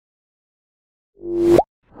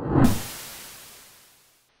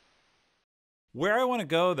Where I want to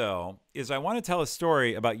go, though, is I want to tell a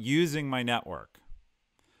story about using my network.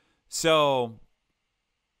 So,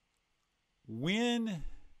 when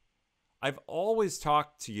I've always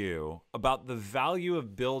talked to you about the value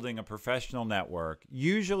of building a professional network,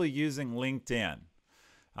 usually using LinkedIn,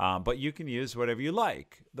 but you can use whatever you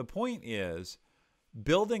like. The point is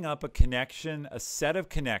building up a connection, a set of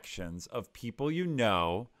connections of people you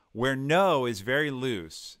know, where know is very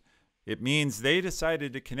loose. It means they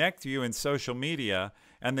decided to connect to you in social media,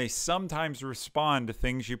 and they sometimes respond to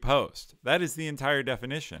things you post. That is the entire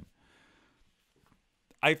definition.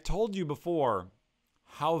 I've told you before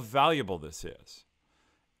how valuable this is.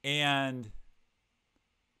 And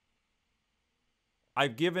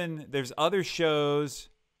there's other shows,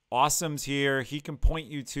 Awesome's here, he can point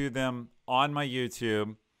you to them on my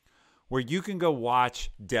YouTube, where you can go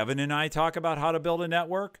watch Devin and I talk about how to build a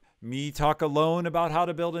network, me talk alone about how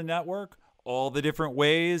to build a network, all the different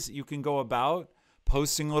ways you can go about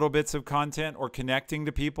posting little bits of content or connecting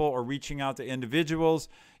to people or reaching out to individuals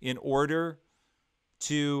in order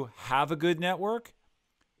to have a good network.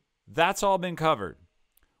 That's all been covered.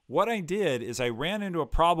 What I did is I ran into a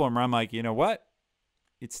problem where I'm like, you know what?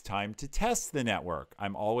 It's time to test the network.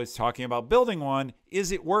 I'm always talking about building one.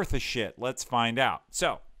 Is it worth a shit? Let's find out.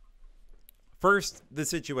 So, first, the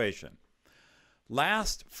situation.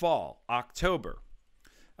 Last fall, October,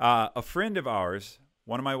 a friend of ours,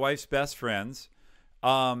 one of my wife's best friends,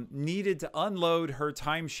 needed to unload her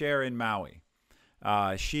timeshare in Maui.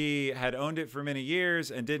 She had owned it for many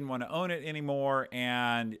years and didn't want to own it anymore.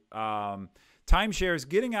 And timeshares,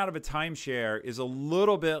 getting out of a timeshare is a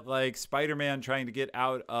little bit like Spider-Man trying to get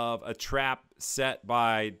out of a trap set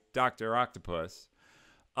by Dr. Octopus.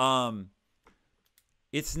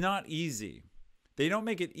 It's not easy. They don't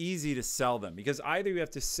make it easy to sell them because either you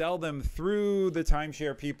have to sell them through the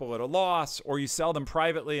timeshare people at a loss, or you sell them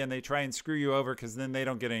privately and they try and screw you over because then they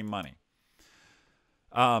don't get any money.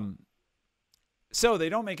 So they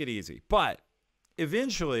don't make it easy. But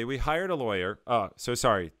eventually we hired a lawyer.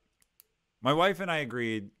 My wife and I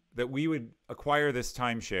agreed that we would acquire this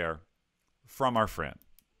timeshare from our friend.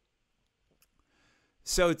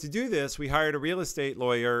 So to do this, we hired a real estate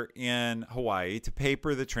lawyer in Hawaii to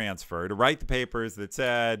paper the transfer, to write the papers that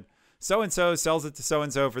said, so-and-so sells it to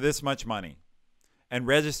so-and-so for this much money, and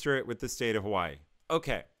register it with the state of Hawaii.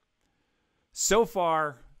 Okay. So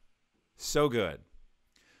far, so good.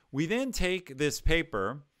 We then take this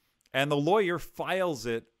paper, and the lawyer files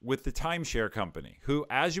it with the timeshare company, who,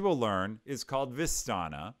 as you will learn, is called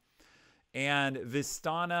Vistana. And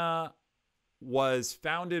Vistana was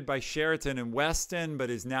founded by Sheraton and Westin,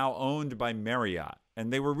 but is now owned by Marriott.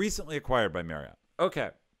 And they were recently acquired by Marriott.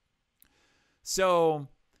 Okay. So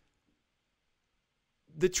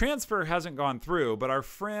the transfer hasn't gone through, but our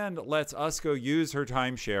friend lets us go use her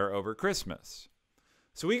timeshare over Christmas.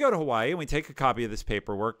 So we go to Hawaii and we take a copy of this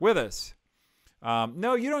paperwork with us.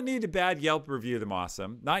 No, you don't need to bad Yelp review them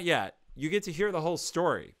awesome. Not yet. You get to hear the whole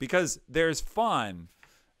story because there's fun.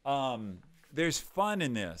 There's fun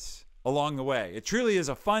in this along the way. It truly is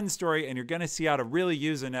a fun story, and you're going to see how to really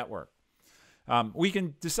use a network. We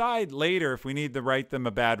can decide later if we need to write them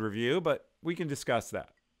a bad review, but we can discuss that.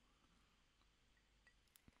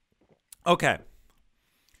 Okay.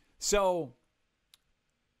 So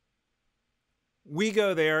we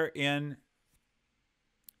go there in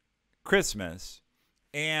Christmas,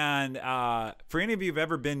 and for any of you who've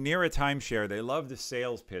ever been near a timeshare, they love to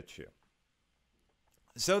sales pitch you.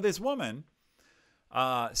 So this woman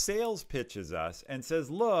sales pitches us and says,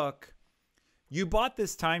 look, you bought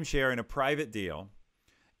this timeshare in a private deal,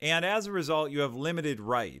 and as a result, you have limited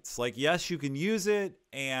rights. Like, yes, you can use it,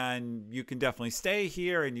 and you can definitely stay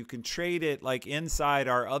here, and you can trade it like inside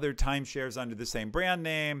our other timeshares under the same brand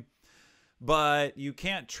name, but you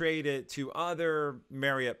can't trade it to other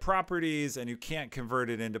Marriott properties, and you can't convert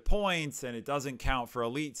it into points, and it doesn't count for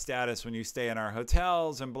elite status when you stay in our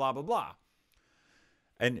hotels, and blah, blah, blah.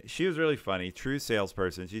 And she was really funny, true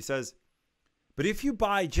salesperson. She says, but if you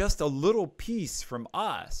buy just a little piece from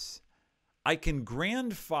us, I can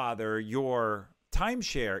grandfather your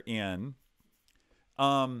timeshare in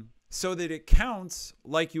so that it counts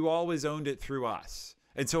like you always owned it through us.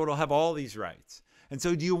 And so it'll have all these rights. And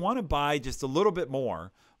so do you want to buy just a little bit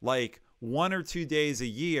more, like 1 or 2 days a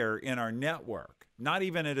year in our network, not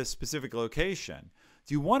even at a specific location?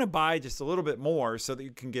 Do you want to buy just a little bit more so that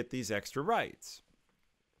you can get these extra rights?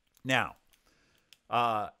 Now,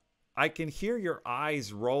 I can hear your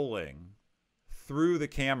eyes rolling through the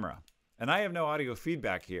camera, and I have no audio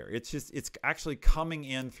feedback here. It's actually coming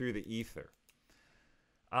in through the ether.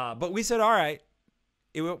 But we said, all right,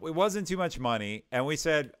 it wasn't too much money. And we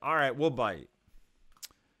said, all right, we'll bite.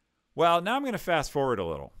 Well, now I'm going to fast forward a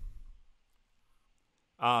little.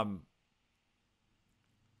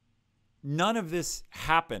 None of this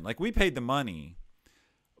happened. Like, we paid the money,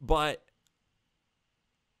 but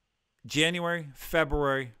January,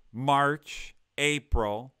 February, March,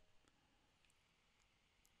 April,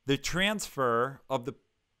 the transfer of the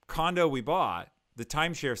condo we bought, the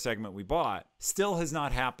timeshare segment we bought, still has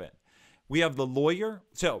not happened. We have the lawyer.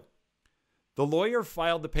 So the lawyer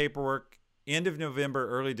filed the paperwork end of November,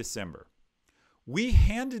 early December. We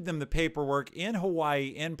handed them the paperwork in Hawaii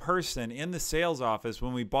in person in the sales office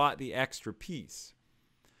when we bought the extra piece.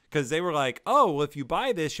 Because they were like, oh, well, if you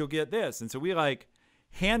buy this, you'll get this. And so we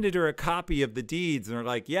handed her a copy of the deeds and we're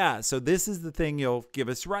like, yeah, so this is the thing you'll give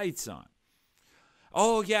us rights on.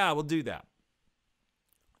 Oh, yeah, we'll do that.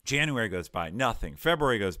 January goes by, nothing.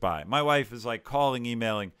 February goes by. My wife is calling,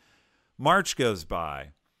 emailing. March goes by.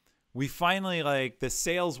 We finally, the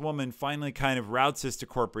saleswoman finally kind of routes us to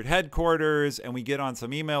corporate headquarters, and we get on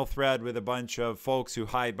some email thread with a bunch of folks who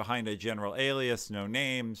hide behind a general alias, no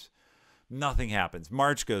names. Nothing happens.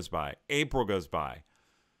 March goes by. April goes by.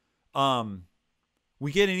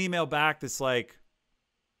 We get an email back that's like,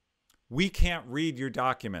 we can't read your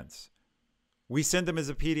documents. We sent them as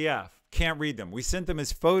a PDF. Can't read them. We sent them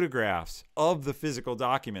as photographs of the physical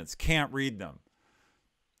documents. Can't read them.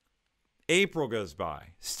 April goes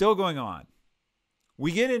by. Still going on.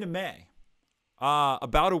 We get into May.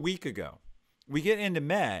 About a week ago. We get into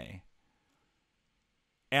May.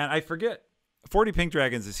 And I forget. 40 Pink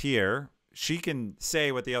Dragons is here. She can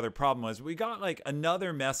say what the other problem was. We got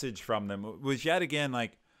another message from them. It was yet again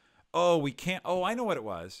oh, we can't. Oh, I know what it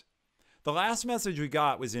was. The last message we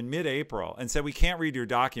got was in mid-April and said, we can't read your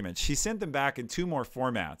documents. She sent them back in 2 more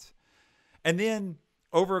formats. And then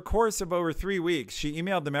over a course of over 3 weeks, she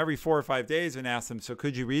emailed them every 4 or 5 days and asked them, so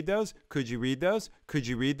could you read those? Could you read those? Could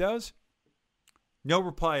you read those? No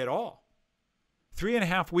reply at all.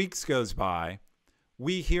 3.5 weeks goes by.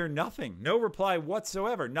 We hear nothing. No reply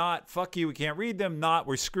whatsoever. Not, fuck you, we can't read them. Not,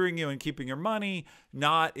 we're screwing you and keeping your money.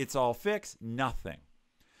 Not, it's all fixed. Nothing.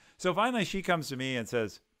 So finally she comes to me and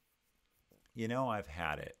says, I've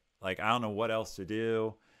had it. I don't know what else to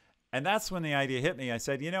do. And that's when the idea hit me. I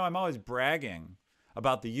said, I'm always bragging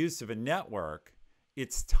about the use of a network.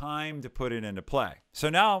 It's time to put it into play. So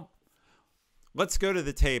now let's go to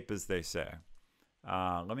the tape, as they say.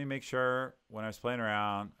 Let me make sure when I was playing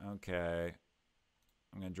around. Okay.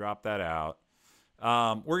 I'm going to drop that out.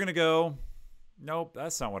 We're going to go. Nope,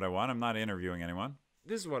 that's not what I want. I'm not interviewing anyone.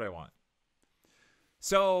 This is what I want.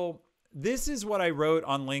 So this is what I wrote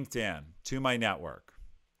on LinkedIn to my network.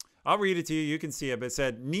 I'll read it to you. You can see it. But it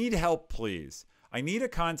said, need help, please. I need a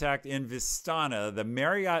contact in Vistana, the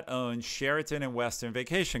Marriott-owned Sheraton and Westin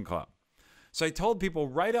Vacation Club. So I told people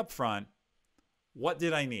right up front, what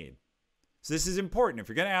did I need? So this is important. If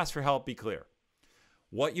you're going to ask for help, be clear.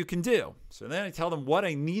 What you can do. So then I tell them what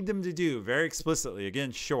I need them to do very explicitly.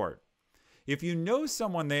 Again, short. If you know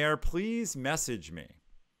someone there, please message me.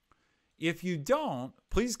 If you don't,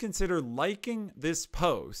 please consider liking this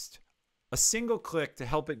post, a single click to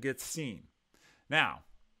help it get seen. Now,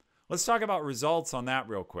 let's talk about results on that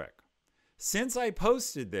real quick. Since I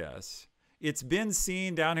posted this, it's been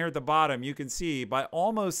seen down here at the bottom, you can see, by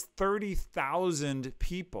almost 30,000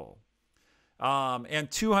 people.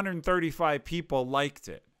 And 235 people liked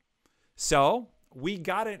it. So we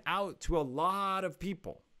got it out to a lot of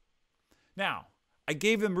people. Now, I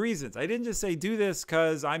gave them reasons. I didn't just say, do this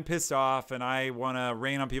because I'm pissed off and I want to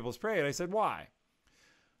rain on people's parade. I said, why?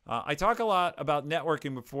 I talk a lot about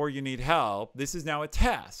networking before you need help. This is now a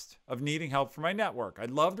test of needing help for my network.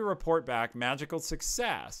 I'd love to report back magical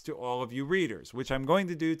success to all of you readers, which I'm going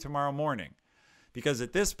to do tomorrow morning. Because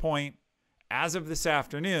at this point, as of this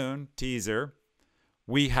afternoon, teaser,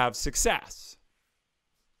 we have success.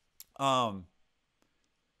 6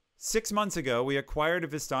 months ago, we acquired a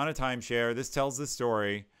Vistana timeshare. This tells the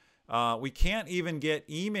story. We can't even get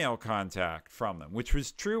email contact from them, which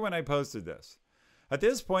was true when I posted this. At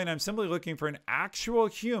this point, I'm simply looking for an actual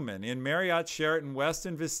human in Marriott, Sheraton,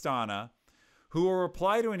 Westin, Vistana who will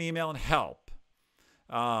reply to an email and help.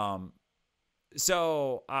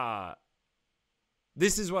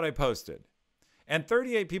 This is what I posted. And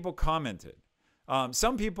 38 people commented.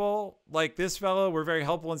 Some people, like this fellow, were very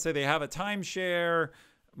helpful and say they have a timeshare.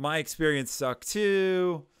 My experience sucked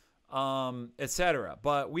too, etc.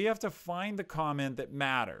 But we have to find the comment that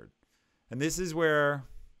mattered. And this is where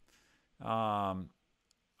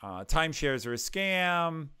timeshares are a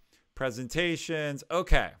scam, presentations.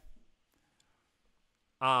 Okay.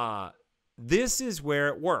 This is where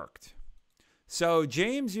it worked. So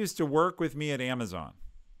James used to work with me at Amazon.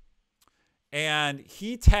 And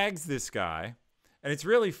he tags this guy. And it's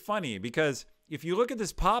really funny because if you look at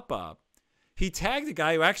this pop-up, he tagged a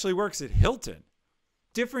guy who actually works at Hilton.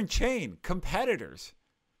 Different chain, competitors.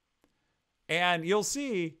 And you'll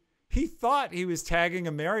see he thought he was tagging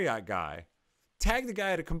a Marriott guy. Tagged the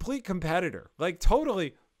guy at a complete competitor. Like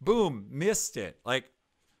totally, boom, missed it. Like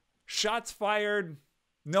shots fired,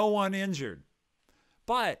 no one injured.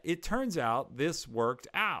 But it turns out this worked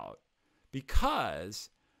out because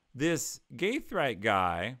this Gaithright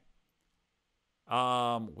guy,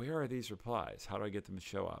 where are these replies? How do I get them to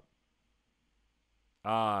show up?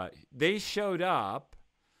 They showed up.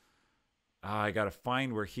 I got to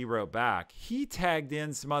find where he wrote back. He tagged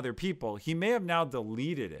in some other people. He may have now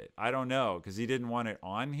deleted it. I don't know because he didn't want it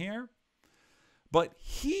on here. But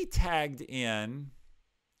he tagged in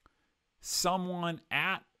someone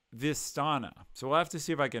at Vistana. So we'll have to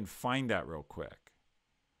see if I can find that real quick.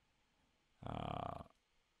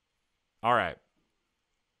 All right.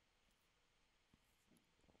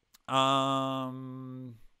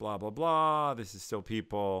 Blah, blah, blah. This is still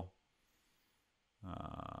people.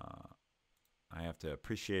 I have to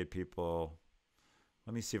appreciate people.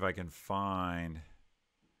 Let me see if I can find.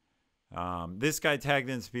 This guy tagged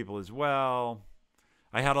in some people as well.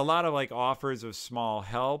 I had a lot of like offers of small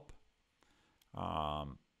help.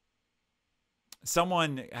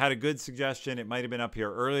 Someone had a good suggestion. It might have been up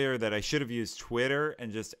here earlier that I should have used Twitter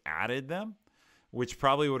and just added them, which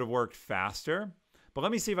probably would have worked faster. But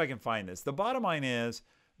let me see if I can find this. The bottom line is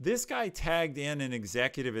this guy tagged in an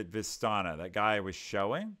executive at Vistana, that guy I was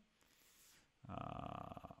showing.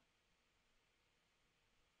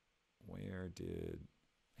 Where did...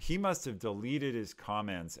 He must have deleted his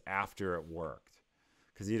comments after it worked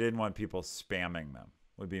because he didn't want people spamming them,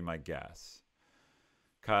 would be my guess.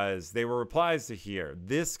 Because they were replies to here.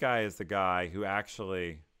 This guy is the guy who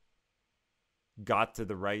actually got to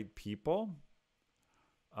the right people.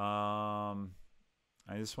 I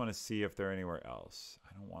just want to see if they're anywhere else.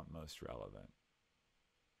 I don't want most relevant.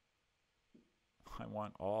 I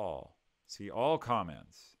want all. See all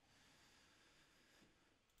comments.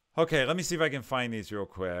 Okay, let me see if I can find these real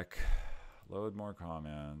quick. Load more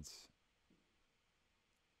comments.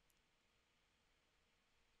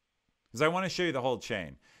 Because I want to show you the whole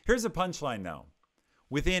chain. Here's the punchline though.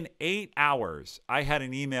 Within 8 hours, I had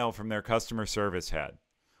an email from their customer service head.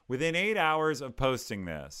 Within 8 hours of posting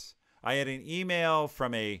this, I had an email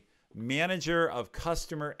from a manager of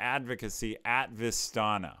customer advocacy at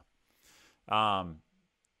Vistana.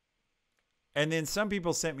 And then some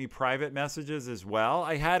people sent me private messages as well.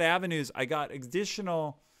 I had avenues. I got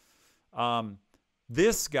additional.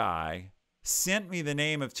 This guy sent me the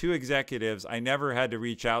name of 2 executives I never had to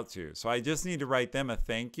reach out to. So I just need to write them a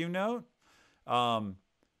thank you note.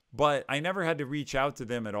 But I never had to reach out to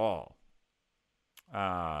them at all.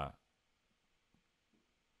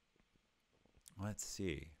 Let's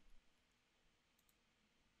see.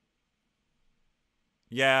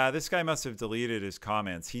 Yeah, this guy must have deleted his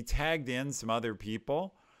comments. He tagged in some other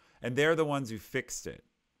people, and they're the ones who fixed it,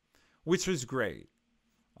 which was great.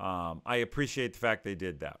 I appreciate the fact they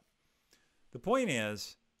did that. The point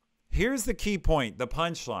is, here's the key point, the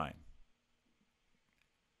punchline.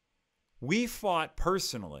 We fought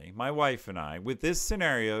personally, my wife and I, with this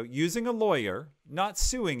scenario using a lawyer, not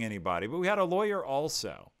suing anybody, but we had a lawyer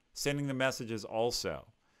also, sending the messages also,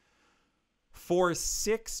 for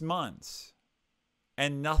 6 months,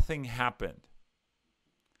 and nothing happened.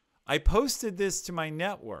 I posted this to my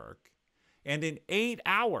network, and in 8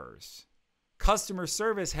 hours, customer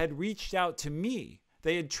service had reached out to me.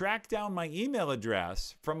 They had tracked down my email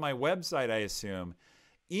address from my website, I assume,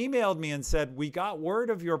 emailed me and said, we got word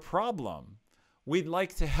of your problem. We'd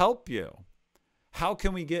like to help you. How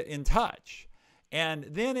can we get in touch? And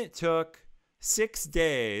then it took 6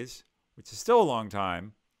 days, which is still a long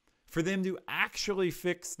time, for them to actually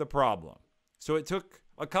fix the problem. So it took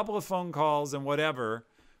a couple of phone calls and whatever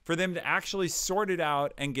for them to actually sort it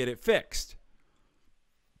out and get it fixed.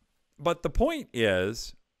 But the point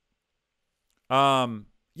is,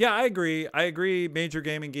 yeah, I agree. I agree, Major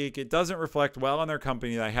Gaming Geek. It doesn't reflect well on their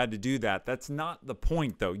company that I had to do that. That's not the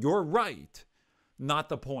point, though. You're right. Not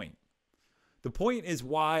the point. The point is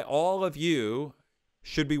why all of you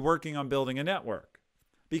should be working on building a network.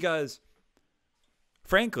 Because,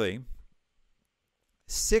 frankly,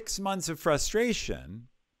 6 months of frustration,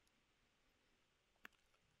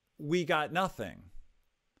 we got nothing.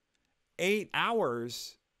 8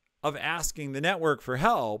 hours of asking the network for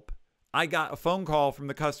help, I got a phone call from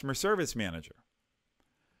the customer service manager.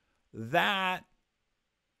 That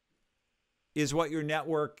is what your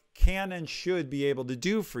network can and should be able to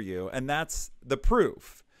do for you, and that's the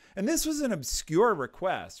proof. And this was an obscure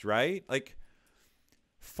request, right? Like,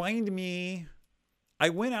 find me. I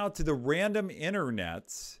went out to the random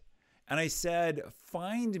internets and I said,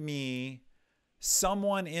 find me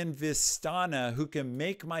someone in Vistana who can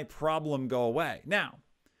make my problem go away. Now,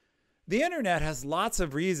 the internet has lots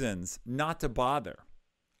of reasons not to bother.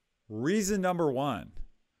 Reason number one,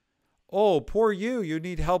 oh, poor you. You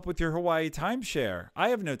need help with your Hawaii timeshare. I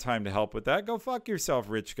have no time to help with that. Go fuck yourself,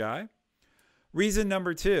 rich guy. Reason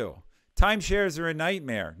number two, timeshares are a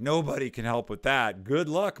nightmare. Nobody can help with that. Good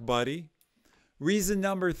luck, buddy. Reason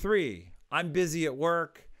number three, I'm busy at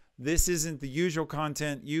work. This isn't the usual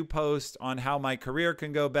content you post on how my career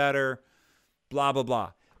can go better, blah, blah,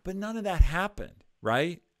 blah. But none of that happened,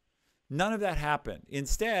 right? None of that happened.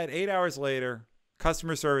 Instead, 8 hours later,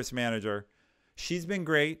 customer service manager, she's been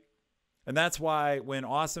great. And that's why when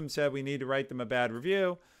Awesome said we need to write them a bad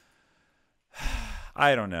review,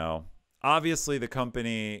 I don't know. Obviously, the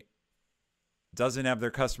company doesn't have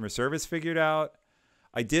their customer service figured out.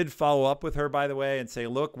 I did follow up with her, by the way, and say,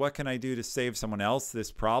 look, what can I do to save someone else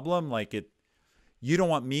this problem? Like, you don't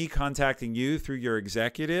want me contacting you through your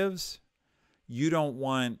executives. You don't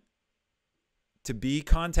want to be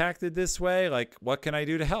contacted this way. Like, what can I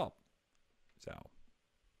do to help?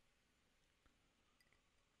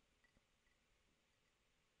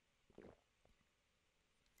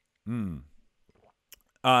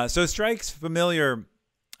 So Strikes Familiar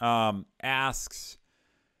asks,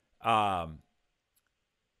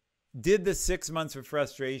 did the 6 months of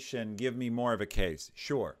frustration give me more of a case?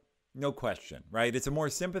 Sure, no question, right? It's a more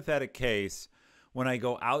sympathetic case when I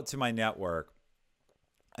go out to my network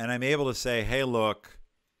and I'm able to say, hey, look,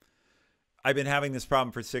 I've been having this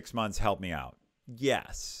problem for 6 months. Help me out.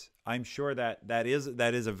 Yes, I'm sure that is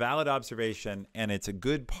a valid observation and it's a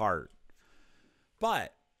good part.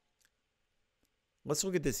 But let's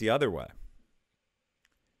look at this the other way.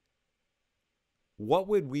 What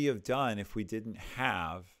would we have done if we didn't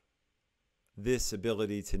have this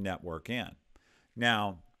ability to network in?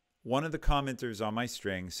 Now, one of the commenters on my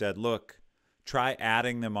string said, look, try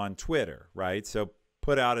adding them on Twitter, right? So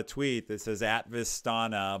put out a tweet that says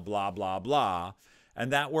 @Vistana, blah, blah, blah.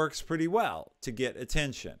 And that works pretty well to get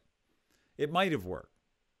attention. It might have worked.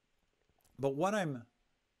 But what I'm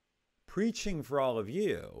preaching for all of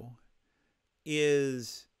you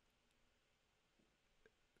is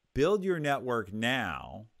build your network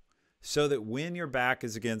now so that when your back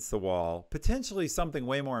is against the wall, potentially something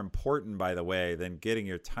way more important, by the way, than getting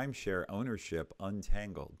your timeshare ownership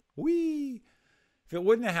untangled. If it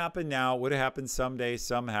wouldn't have happened now, it would have happened someday,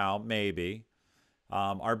 somehow, maybe.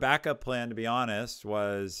 Our backup plan, to be honest,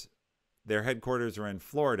 was their headquarters were in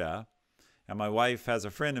Florida, and my wife has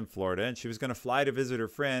a friend in Florida, and she was going to fly to visit her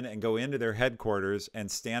friend and go into their headquarters and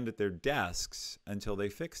stand at their desks until they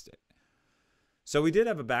fixed it. So we did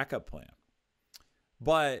have a backup plan.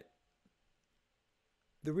 But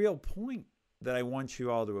the real point that I want you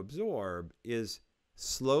all to absorb is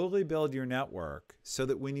slowly build your network so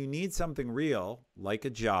that when you need something real, like a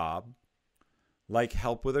job, like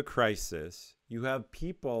help with a crisis, you have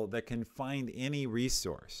people that can find any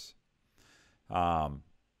resource.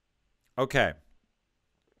 Okay.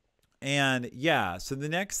 And yeah, so the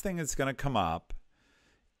next thing that's going to come up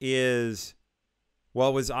is,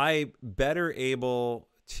 well, was I better able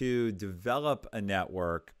to develop a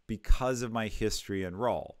network because of my history and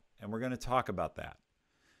role? And we're going to talk about that.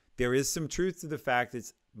 There is some truth to the fact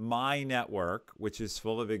that my network, which is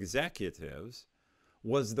full of executives,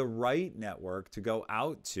 was the right network to go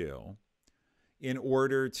out to in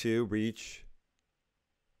order to reach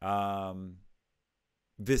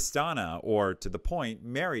Vistana, or to the point,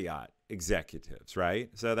 Marriott executives, right?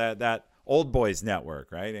 So that old boys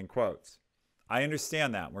network, right? In quotes. I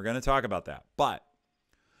understand that. We're going to talk about that. But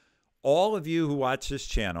all of you who watch this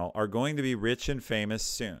channel are going to be rich and famous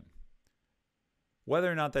soon.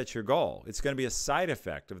 Whether or not that's your goal, it's going to be a side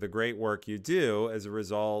effect of the great work you do as a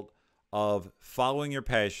result of following your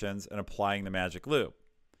passions and applying the magic loop.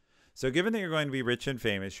 So given that you're going to be rich and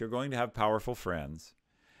famous, you're going to have powerful friends.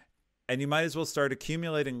 And you might as well start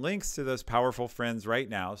accumulating links to those powerful friends right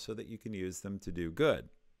now so that you can use them to do good.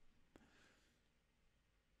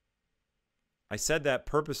 I said that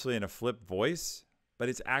purposely in a flip voice, but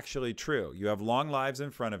it's actually true. You have long lives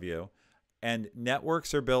in front of you, and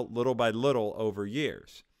networks are built little by little over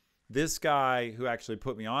years. This guy who actually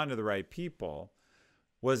put me on to the right people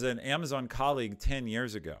was an Amazon colleague 10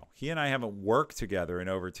 years ago. He and I haven't worked together in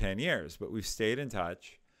over 10 years, but we've stayed in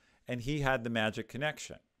touch, and he had the magic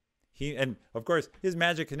connection. And of course, his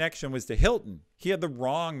magic connection was to Hilton. He had the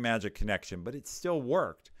wrong magic connection, but it still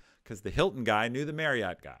worked because the Hilton guy knew the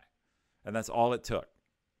Marriott guy. And that's all it took.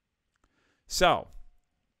 So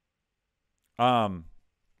I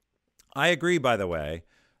agree, by the way,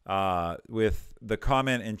 with the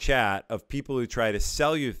comment in chat of people who try to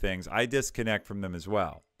sell you things. I disconnect from them as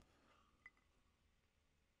well.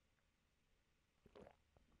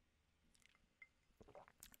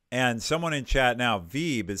 And someone in chat now,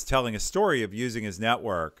 Veeb, is telling a story of using his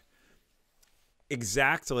network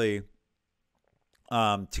exactly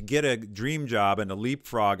to get a dream job and to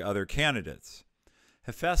leapfrog other candidates.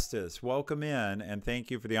 Hephaestus, welcome in, and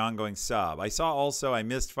thank you for the ongoing sub. I saw also I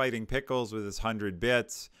missed Fighting Pickles with his 100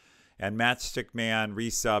 bits, and Matchstick Man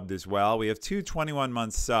resubbed as well. We have two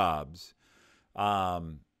 21-month subs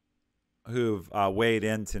who've weighed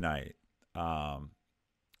in tonight.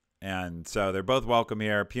 And so they're both welcome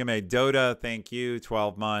here. PMA Dota, thank you,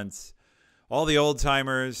 12 months. All the old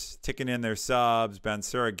timers ticking in their subs.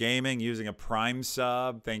 Bensura Gaming using a Prime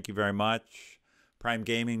sub. Thank you very much. Prime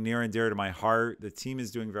Gaming, near and dear to my heart. The team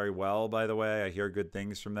is doing very well, by the way. I hear good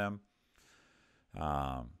things from them.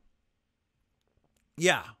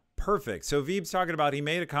 Yeah, perfect. So Veeb's talking about he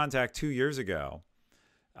made a contact 2 years ago.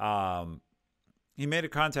 He made a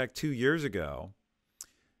contact 2 years ago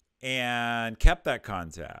and kept that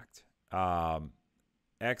contact.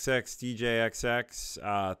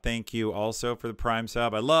 XXDJXX, thank you also for the Prime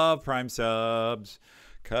sub. I love Prime subs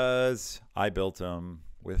because I built them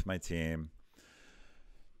with my team.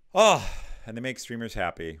 Oh, and they make streamers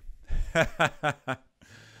happy.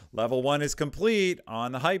 Level 1 is complete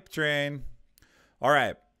on the hype train. All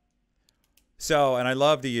right. So, and I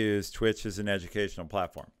love to use Twitch as an educational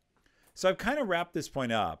platform. So I've kind of wrapped this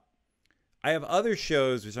point up. I have other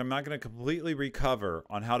shows which I'm not going to completely recover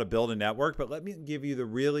on how to build a network, but let me give you the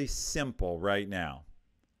really simple right now.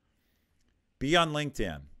 Be on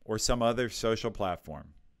LinkedIn or some other social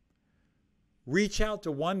platform. Reach out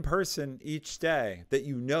to one person each day that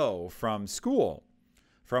you know from school,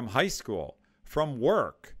 from high school, from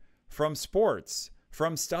work, from sports,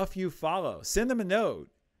 from stuff you follow. Send them a note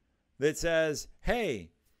that says, hey,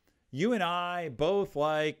 you and I both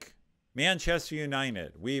like Manchester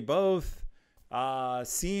United. We both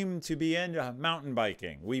seem to be into mountain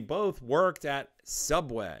biking. We both worked at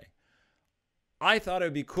Subway. I thought it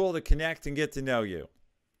would be cool to connect and get to know you.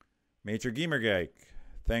 Major Gamergeek,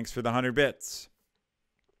 thanks for the 100 bits.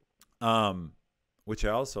 Which I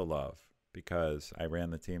also love because I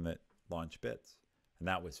ran the team that launched bits. And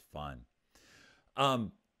that was fun.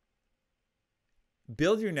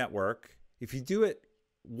 Build your network. If you do it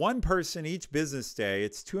one person each business day,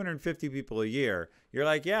 it's 250 people a year. You're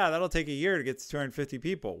like, yeah, that'll take a year to get to 250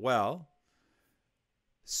 people. Well,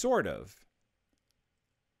 sort of.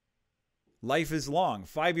 Life is long.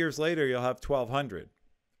 5 years later, you'll have 1,200.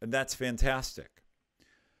 And that's fantastic.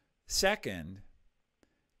 Second,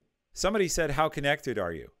 somebody said, how connected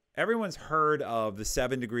are you? Everyone's heard of the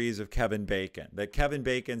 7 degrees of Kevin Bacon, that Kevin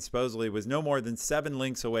Bacon supposedly was no more than 7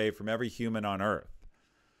 links away from every human on Earth.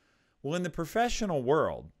 Well, in the professional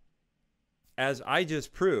world, as I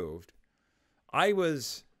just proved, I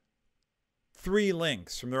was 3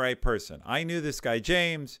 links from the right person. I knew this guy,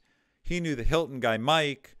 James. He knew the Hilton guy,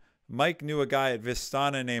 Mike. Mike knew a guy at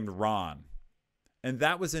Vistana named Ron. And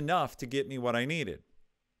that was enough to get me what I needed.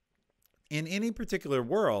 In any particular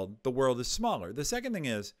world, the world is smaller. The second thing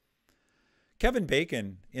is, Kevin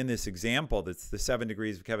Bacon, in this example, that's the 7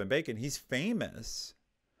 degrees of Kevin Bacon, he's famous.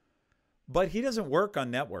 But he doesn't work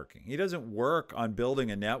on networking. He doesn't work on building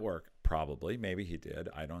a network, probably. Maybe he did.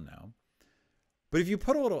 I don't know. But if you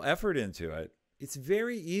put a little effort into it, it's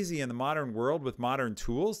very easy in the modern world with modern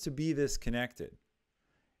tools to be this connected.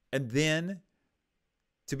 And then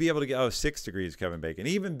to be able to get, 6 degrees Kevin Bacon.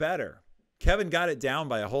 Even better. Kevin got it down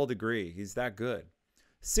by a whole degree. He's that good.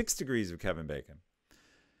 6 degrees of Kevin Bacon.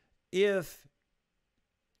 If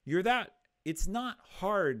you're that, it's not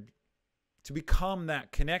hard to become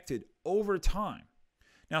that connected over time.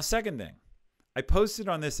 Now, second thing, I posted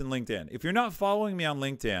on this in LinkedIn. If you're not following me on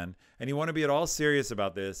LinkedIn and you want to be at all serious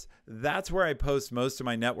about this, that's where I post most of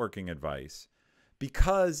my networking advice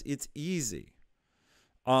because it's easy.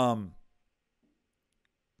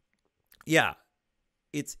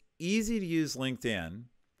 It's easy to use LinkedIn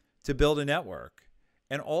to build a network.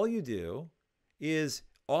 And all you do is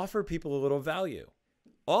offer people a little value.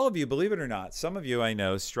 All of you, believe it or not, some of you I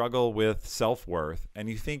know struggle with self-worth and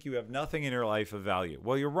you think you have nothing in your life of value.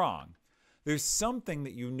 Well, you're wrong. There's something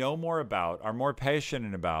that you know more about, are more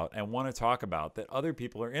passionate about, and want to talk about that other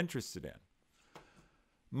people are interested in.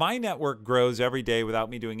 My network grows every day without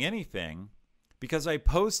me doing anything because I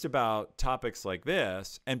post about topics like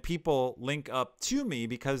this and people link up to me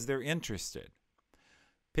because they're interested.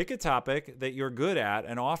 Pick a topic that you're good at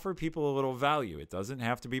and offer people a little value. It doesn't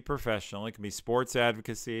have to be professional. It can be sports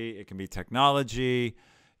advocacy. It can be technology.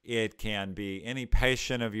 It can be any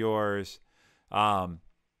patient of yours. And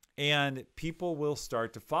people will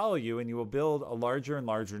start to follow you, and you will build a larger and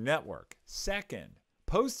larger network. Second,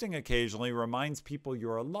 posting occasionally reminds people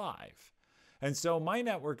you're alive. And so my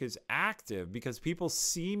network is active because people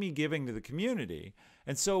see me giving to the community.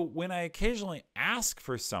 And so when I occasionally ask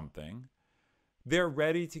for something, they're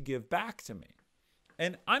ready to give back to me.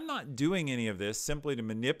 And I'm not doing any of this simply to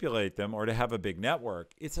manipulate them or to have a big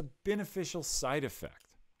network. It's a beneficial side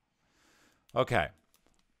effect. Okay.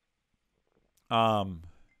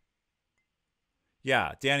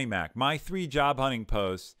 Yeah, Danny Mac. My 3 job hunting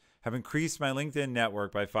posts have increased my LinkedIn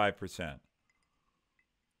network by 5%.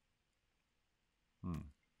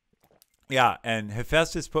 Yeah, and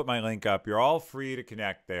Hephaestus put my link up. You're all free to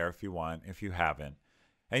connect there if you want, if you haven't.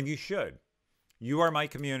 And you should. You are my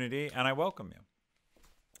community, and I welcome you.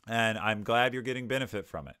 And I'm glad you're getting benefit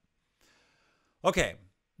from it. Okay,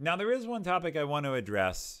 now there is one topic I want to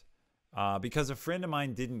address because a friend of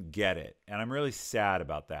mine didn't get it, and I'm really sad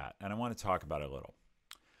about that, and I want to talk about it a little.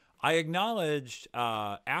 I acknowledged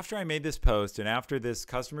after I made this post and after this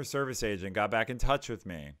customer service agent got back in touch with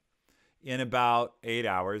me, in about 8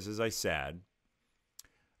 hours, as I said,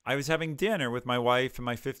 I was having dinner with my wife and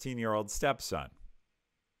my 15-year-old stepson.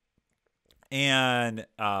 And,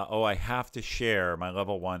 I have to share my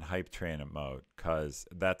level 1 hype train mode because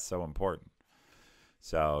that's so important.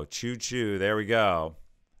 So, choo-choo, there we go.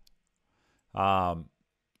 And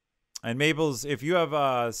Mabel's, if you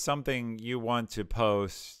have something you want to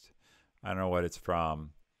post, I don't know what it's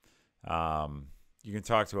from, you can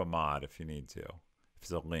talk to a mod if you need to. If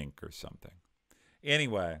it's a link or something.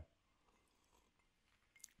 Anyway,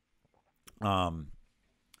 what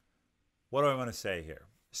do I want to say here?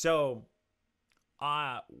 So,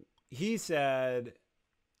 he said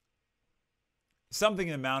something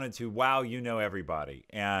amounted to, wow, you know everybody.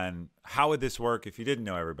 And how would this work if you didn't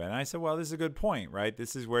know everybody? And I said, well, this is a good point, right?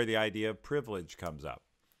 This is where the idea of privilege comes up.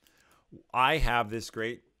 I have this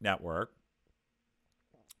great network.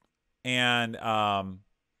 And,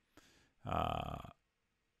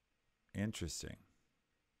 interesting.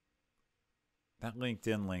 That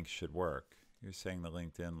LinkedIn link should work. You're saying the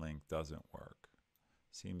LinkedIn link doesn't work.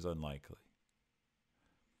 Seems unlikely.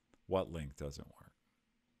 What link doesn't work?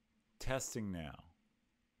 Testing now.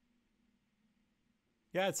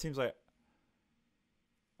 Yeah, it seems like...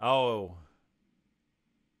 Oh.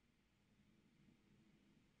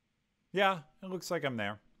 Yeah, it looks like I'm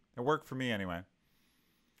there. It worked for me anyway.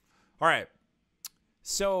 All right.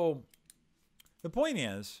 So, the point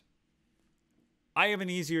is, I have an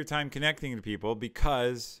easier time connecting to people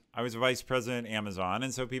because I was a vice president at Amazon,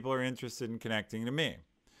 and so people are interested in connecting to me.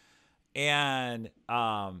 And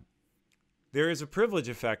there is a privilege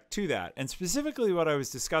effect to that. And specifically what I was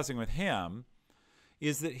discussing with him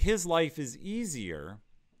is that his life is easier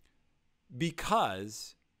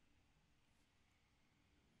because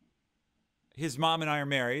his mom and I are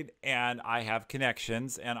married, and I have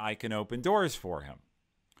connections, and I can open doors for him.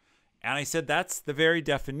 And I said, that's the very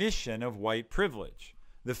definition of white privilege.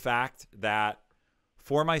 The fact that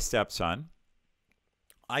for my stepson,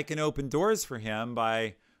 I can open doors for him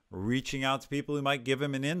by reaching out to people who might give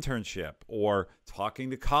him an internship or talking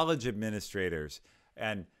to college administrators.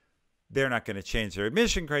 And they're not going to change their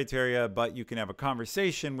admission criteria, but you can have a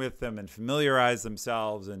conversation with them and familiarize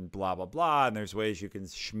themselves and blah, blah, blah. And there's ways you can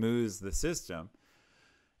schmooze the system.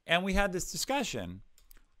 And we had this discussion,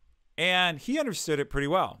 and he understood it pretty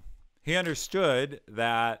well. He understood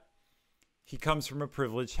that he comes from a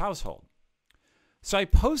privileged household. So I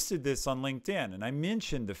posted this on LinkedIn, and I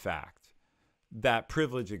mentioned the fact that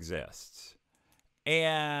privilege exists.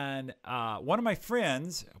 And one of my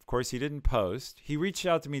friends, of course, he didn't post. He reached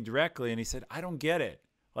out to me directly, and he said, I don't get it.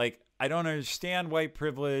 Like, I don't understand white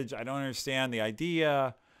privilege. I don't understand the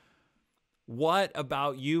idea. What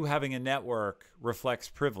about you having a network reflects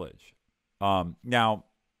privilege? Now,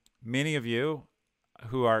 many of you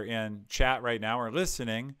who are in chat right now or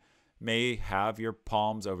listening may have your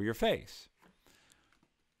palms over your face.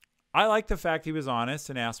 I like the fact he was honest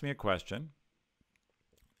and asked me a question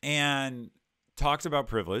and talked about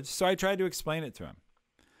privilege. So I tried to explain it to him.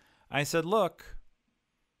 I said, look,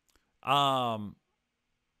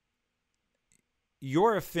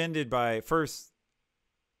 you're offended by, first,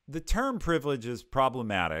 the term privilege is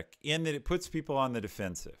problematic in that it puts people on the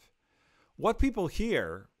defensive. What people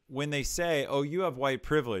hear when they say, oh, you have white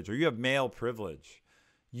privilege or you have male privilege,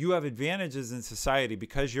 you have advantages in society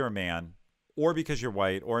because you're a man or because you're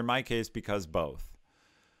white, or in my case, because both.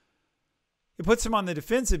 It puts them on the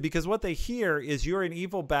defensive because what they hear is you're an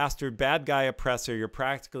evil bastard, bad guy, oppressor, you're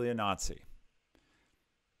practically a Nazi.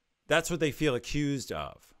 That's what they feel accused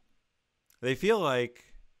of. They feel like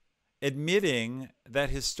admitting that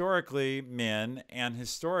historically men and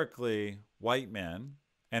historically white men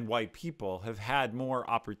and white people have had more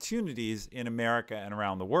opportunities in America and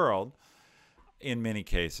around the world, in many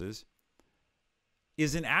cases,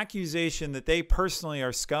 is an accusation that they personally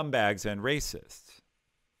are scumbags and racists.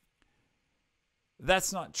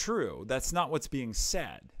 That's not true. That's not what's being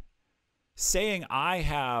said. Saying I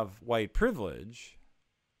have white privilege,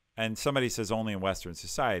 and somebody says only in Western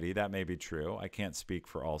society, that may be true. I can't speak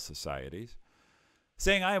for all societies.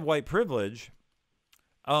 Saying I have white privilege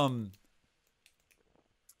isn't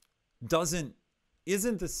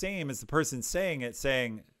the same as the person saying it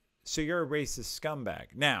saying, so you're a racist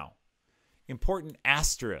scumbag. Now, important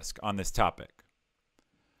asterisk on this topic.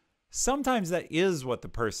 Sometimes that is what the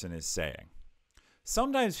person is saying.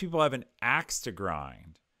 Sometimes people have an axe to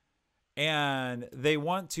grind and they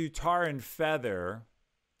want to tar and feather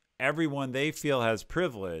everyone they feel has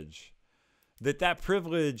privilege, that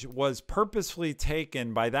privilege was purposefully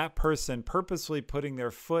taken by that person purposely putting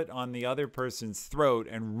their foot on the other person's throat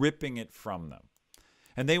and ripping it from them.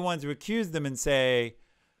 And they want to accuse them and say,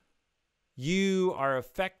 you are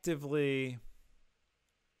effectively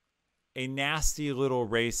a nasty little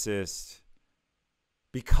racist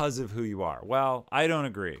because of who you are. Well, I don't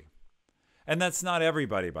agree. And that's not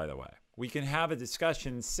everybody, by the way. We can have a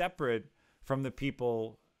discussion separate from the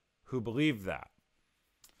people who believe that.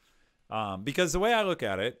 Because the way I look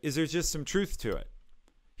at it is there's just some truth to it.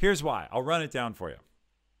 Here's why. I'll run it down for you.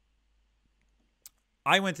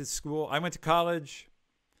 I went to school, I went to college,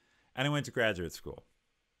 and I went to graduate school.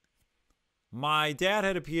 My dad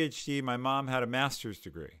had a PhD, my mom had a master's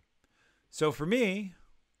degree. So for me,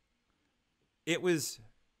 it was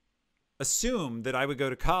assumed that I would go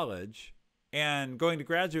to college and going to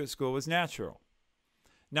graduate school was natural.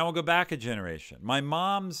 Now we'll go back a generation. My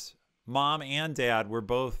mom's mom and dad were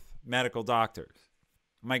both medical doctors.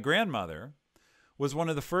 My grandmother was one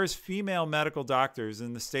of the first female medical doctors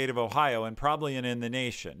in the state of Ohio and probably in the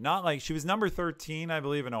nation. Not like she was number 13, I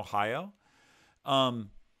believe, in Ohio.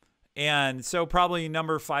 And so probably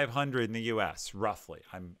number 500 in the U.S., roughly.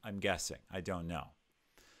 I'm guessing. I don't know.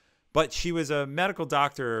 But she was a medical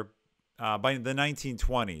doctor by the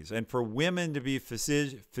 1920s. And for women to be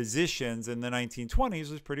physicians in the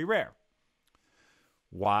 1920s was pretty rare.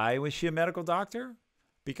 Why was she a medical doctor?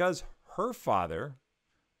 Because her father,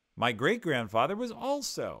 my great-grandfather, was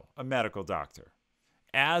also a medical doctor,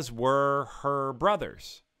 as were her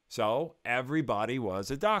brothers. So everybody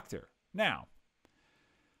was a doctor. Now,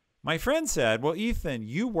 my friend said, well, Ethan,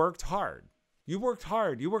 you worked hard. You worked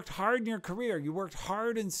hard. You worked hard in your career. You worked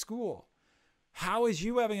hard in school. How is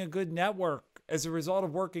you having a good network as a result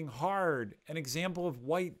of working hard an example of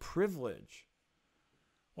white privilege?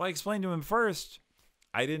 Well, I explained to him first,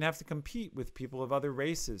 I didn't have to compete with people of other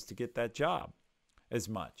races to get that job as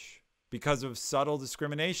much because of subtle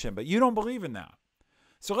discrimination. But you don't believe in that.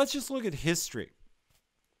 So let's just look at history.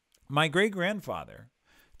 My great-grandfather,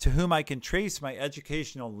 to whom I can trace my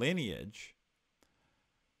educational lineage,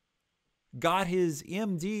 got his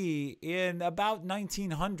MD in about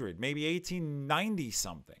 1900, maybe 1890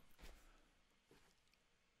 something.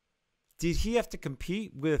 Did he have to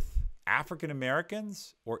compete with African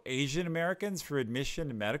Americans or Asian Americans for admission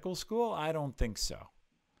to medical school? I don't think so.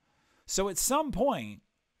 So at some point,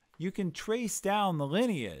 you can trace down the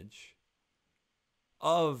lineage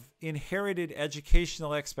of inherited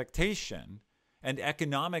educational expectation and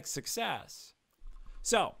economic success.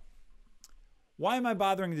 So, why am I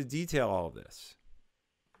bothering to detail all of this?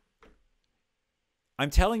 I'm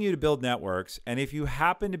telling you to build networks, and if you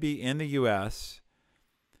happen to be in the U.S.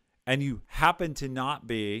 and you happen to not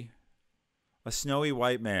be a snowy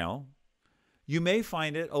white male, you may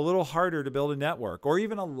find it a little harder to build a network, or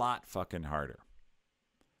even a lot fucking harder.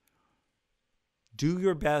 Do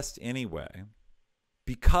your best anyway,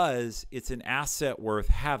 because it's an asset worth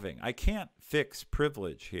having. I can't fix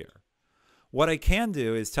privilege here. What I can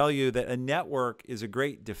do is tell you that a network is a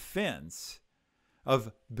great defense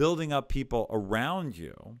of building up people around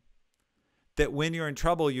you, that when you're in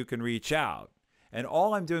trouble, you can reach out. And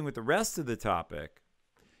all I'm doing with the rest of the topic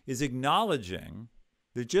is acknowledging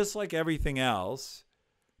that just like everything else,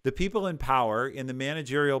 the people in power in the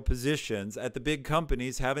managerial positions at the big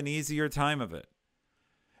companies have an easier time of it.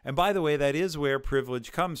 And by the way, that is where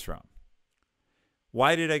privilege comes from.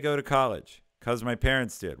 Why did I go to college? Because my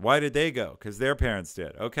parents did. Why did they go? Because their parents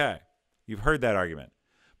did. Okay, you've heard that argument.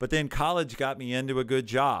 But then college got me into a good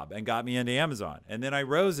job and got me into Amazon. And then I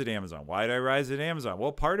rose at Amazon. Why did I rise at Amazon?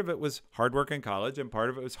 Well, part of it was hard work in college, and part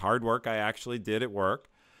of it was hard work I actually did at work.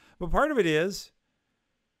 But part of it is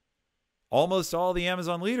almost all the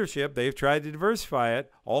Amazon leadership, they've tried to diversify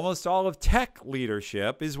it. Almost all of tech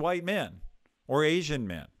leadership is white men or Asian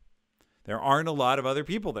men. There aren't a lot of other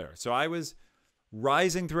people there. So I was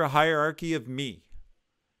rising through a hierarchy of me.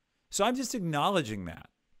 So I'm just acknowledging that.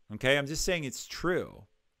 Okay. I'm just saying it's true.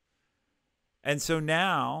 And so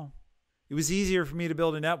now it was easier for me to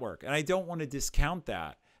build a network. And I don't want to discount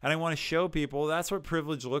that. And I want to show people that's what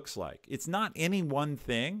privilege looks like. It's not any one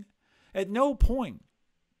thing. At no point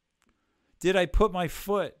did I put my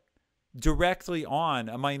foot directly on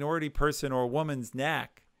a minority person or a woman's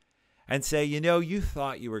neck and say, you know, you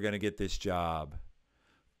thought you were going to get this job,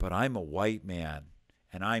 but I'm a white man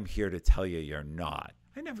and I'm here to tell you you're not.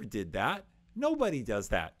 I never did that. Nobody does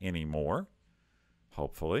that anymore,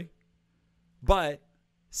 hopefully. But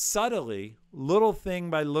subtly, little thing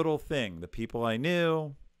by little thing, the people I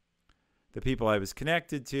knew, the people I was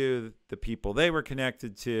connected to, the people they were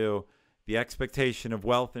connected to, the expectation of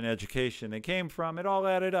wealth and education they came from, it all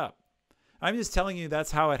added up. I'm just telling you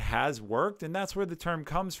that's how it has worked, and that's where the term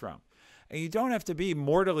comes from. And you don't have to be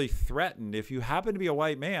mortally threatened if you happen to be a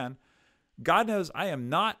white man. God knows I am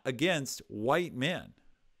not against white men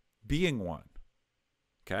being one.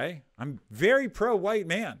 Okay? I'm very pro-white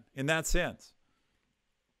man in that sense.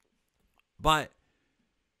 But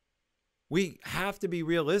we have to be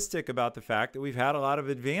realistic about the fact that we've had a lot of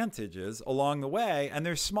advantages along the way, and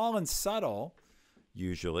they're small and subtle,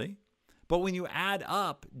 usually. But when you add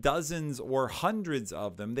up dozens or hundreds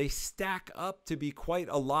of them, they stack up to be quite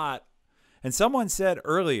a lot. And someone said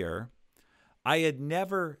earlier, I had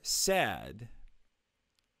never said,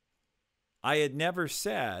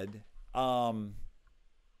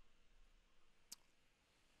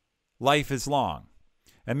 life is long.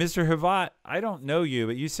 And Mr. Havat, I don't know you,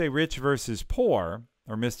 but you say rich versus poor,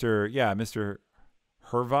 or Mr.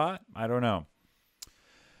 Hervat, I don't know.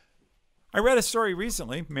 I read a story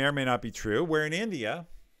recently, may or may not be true, where in India,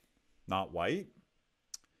 not white,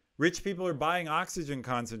 rich people are buying oxygen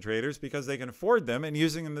concentrators because they can afford them and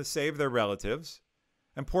using them to save their relatives,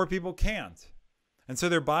 and poor people can't. And so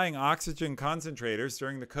they're buying oxygen concentrators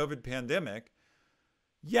during the COVID pandemic.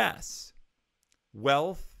 Yes,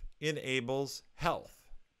 wealth enables health.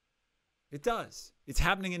 It does. It's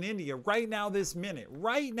happening in India right now, this minute,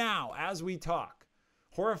 right now, as we talk.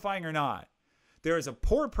 Horrifying or not. There is a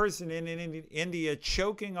poor person in India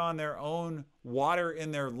choking on their own water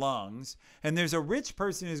in their lungs. And there's a rich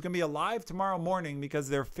person who's going to be alive tomorrow morning because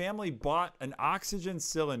their family bought an oxygen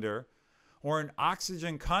cylinder or an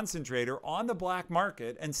oxygen concentrator on the black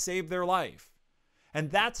market and saved their life. And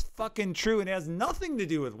that's fucking true. It has nothing to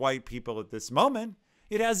do with white people at this moment.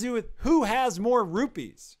 It has to do with who has more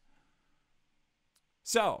rupees.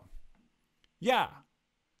 So, yeah,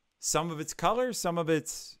 some of it's color, some of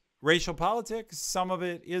it's racial politics, some of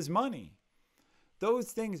it is money.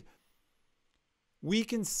 Those things, we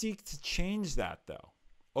can seek to change that, though,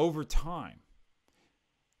 over time.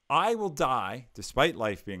 I will die, despite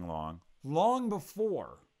life being long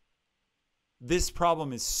before this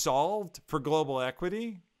problem is solved for global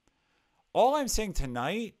equity. All I'm saying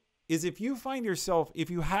tonight is if you find yourself, if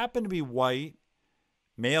you happen to be white,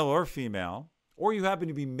 male or female, or you happen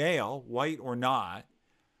to be male, white or not,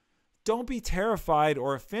 don't be terrified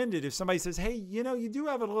or offended if somebody says, hey, you know, you do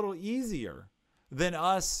have it a little easier than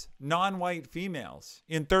us non-white females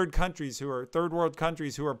in third world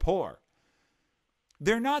countries who are poor.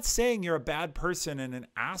 They're not saying you're a bad person and an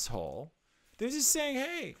asshole. They're just saying,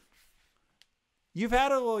 hey, you've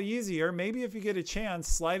had it a little easier. Maybe if you get a chance,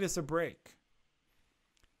 slide us a break.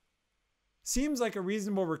 Seems like a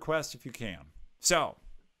reasonable request if you can. So,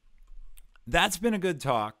 that's been a good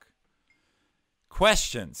talk.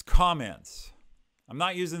 Questions, comments. I'm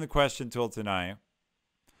not using the question tool tonight.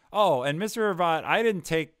 Oh, and Mr. Hervat, I didn't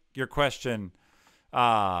take your question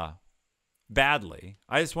badly.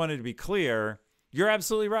 I just wanted to be clear. You're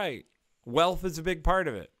absolutely right. Wealth is a big part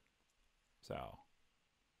of it. So.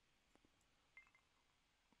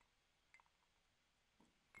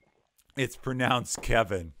 It's pronounced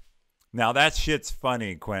Kevin. Now that shit's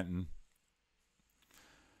funny, Quentin.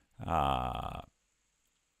 How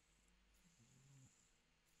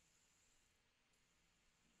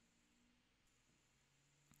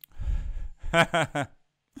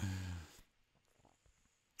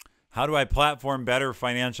do I platform better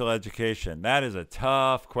financial education? That is a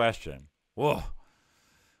tough question. Whoa.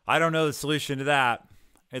 I don't know the solution to that.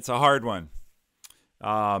 It's a hard one.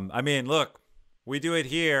 I mean, look, we do it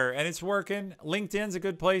here and it's working. LinkedIn's a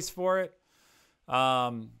good place for it.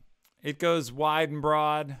 It goes wide and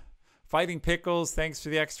broad. Fighting Pickles, thanks for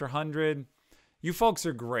the extra 100. You folks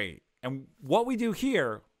are great. And what we do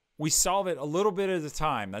here, we solve it a little bit at a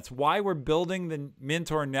time. That's why we're building the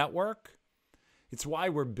Mentor Network. It's why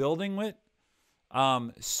we're building it,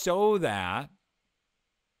 so that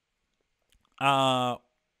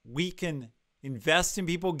we can invest in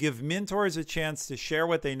people, give mentors a chance to share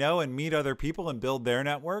what they know and meet other people and build their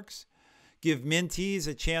networks, give mentees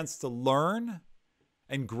a chance to learn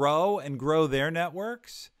and grow their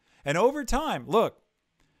networks. And over time, look,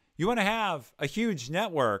 you want to have a huge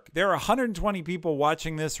network. There are 120 people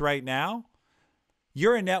watching this right now.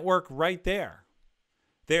 You're a network right there.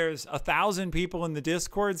 There's 1,000 people in the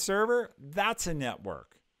Discord server. That's a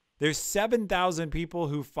network. There's 7,000 people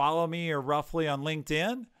who follow me or roughly on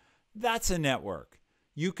LinkedIn. That's a network.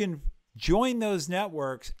 You can join those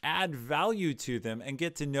networks, add value to them, and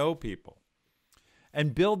get to know people.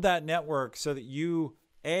 And build that network so that you,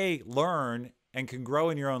 A, learn and can grow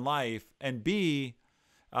in your own life, and B,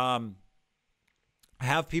 have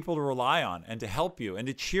people to rely on and to help you and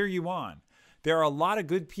to cheer you on. There are a lot of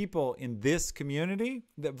good people in this community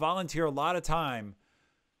that volunteer a lot of time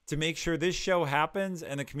to make sure this show happens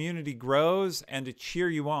and the community grows and to cheer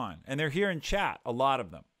you on. And they're here in chat, a lot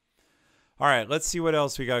of them. All right, let's see what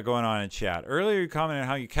else we got going on in chat. Earlier, you commented on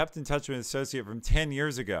how you kept in touch with an associate from 10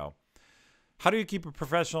 years ago. How do you keep a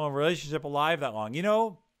professional relationship alive that long? You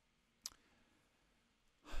know,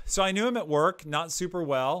 so I knew him at work, not super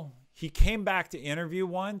well. He came back to interview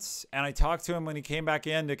once, and I talked to him when he came back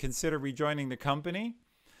in to consider rejoining the company.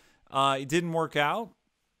 It didn't work out,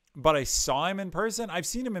 but I saw him in person. I've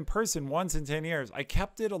seen him in person once in 10 years. I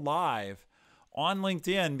kept it alive on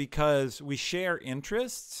LinkedIn because we share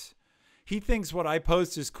interests. He thinks what I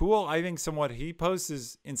post is cool. I think some what he posts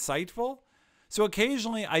is insightful. So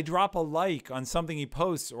occasionally I drop a like on something he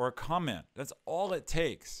posts or a comment. That's all it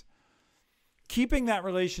takes. Keeping that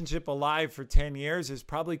relationship alive for 10 years has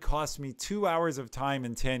probably cost me 2 hours of time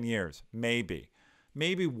in 10 years. Maybe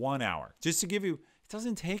 1 hour. Just to give you, it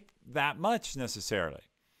doesn't take that much necessarily.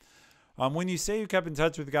 When you say you kept in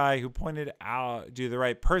touch with the guy who pointed out to the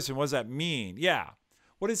right person, what does that mean? Yeah.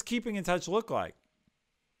 What does keeping in touch look like?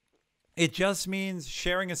 It just means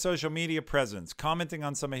sharing a social media presence, commenting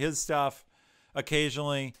on some of his stuff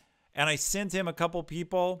occasionally. And I sent him a couple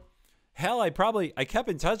people. Hell, I kept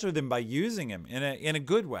in touch with him by using him in a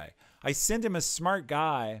good way. I sent him a smart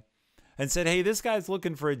guy and said, hey, this guy's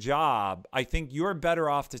looking for a job. I think you're better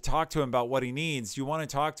off to talk to him about what he needs. You want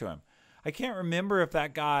to talk to him. I can't remember if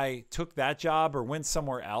that guy took that job or went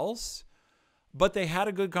somewhere else, but they had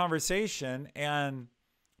a good conversation, and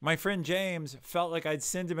my friend James felt like I'd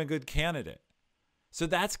send him a good candidate. So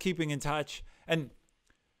that's keeping in touch. And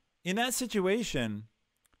in that situation,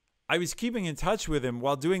 I was keeping in touch with him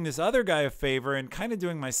while doing this other guy a favor and kind of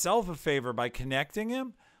doing myself a favor by connecting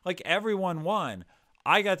him. Like everyone won.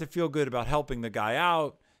 I got to feel good about helping the guy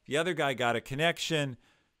out. The other guy got a connection.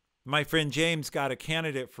 My friend James got a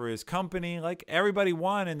candidate for his company. Like everybody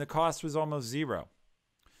won and the cost was almost zero.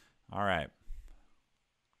 All right.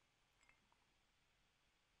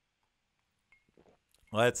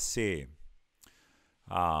 Let's see.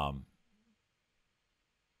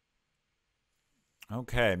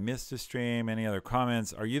 Okay, missed a stream. Any other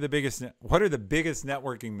comments? Are you the biggest? What are the biggest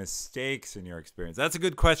networking mistakes in your experience? That's a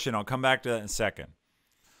good question. I'll come back to that in a second.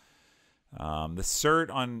 The cert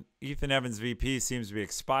on Ethan Evans VP seems to be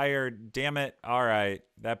expired. Damn it. All right.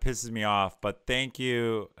 That pisses me off. But thank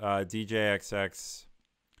you, DJXX.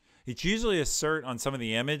 It's usually a cert on some of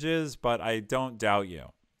the images, but I don't doubt you.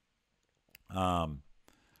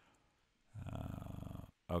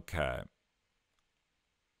 Okay.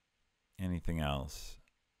 Anything else?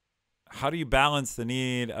 How do you balance the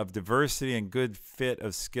need of diversity and good fit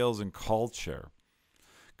of skills and culture?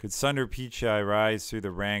 Could Sundar Pichai rise through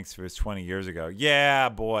the ranks if it was 20 years ago? Yeah,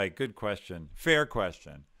 boy, good question. Fair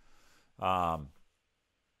question. Yeah,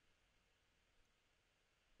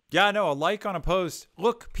 no, a like on a post.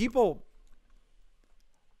 Look, people,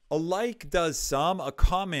 a like does some, a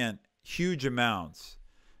comment, huge amounts.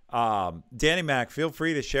 Danny Mac, feel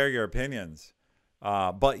free to share your opinions.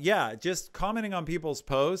 But yeah, just commenting on people's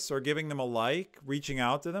posts or giving them a like, reaching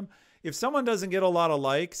out to them. If someone doesn't get a lot of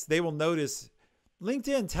likes, they will notice.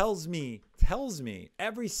 LinkedIn tells me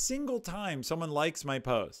every single time someone likes my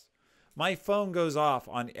post, my phone goes off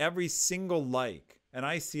on every single like and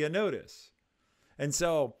I see a notice. And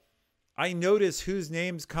so I notice whose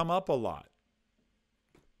names come up a lot.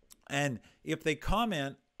 And if they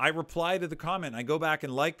comment, I reply to the comment. I go back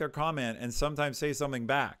and like their comment and sometimes say something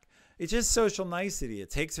back. It's just social nicety. It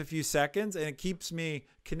takes a few seconds and it keeps me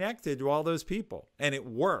connected to all those people. And it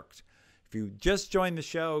worked. If you just joined the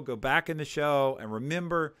show, go back in the show and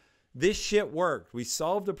remember this shit worked. We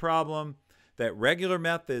solved a problem that regular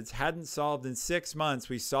methods hadn't solved in 6 months.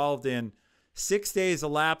 We solved in 6 days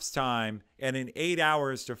elapsed time and in 8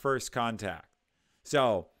 hours to first contact.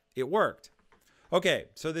 So it worked. Okay,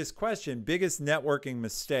 so this question, biggest networking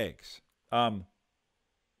mistakes.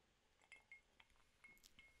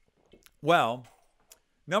 Well,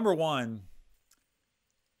 number one,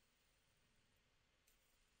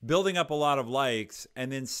 building up a lot of likes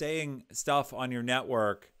and then saying stuff on your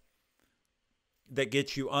network that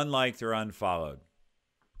gets you unliked or unfollowed.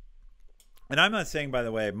 And I'm not saying, by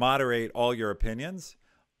the way, moderate all your opinions.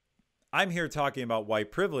 I'm here talking about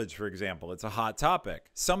white privilege, for example. It's a hot topic.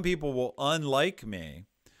 Some people will unlike me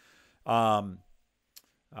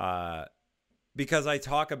because I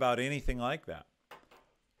talk about anything like that.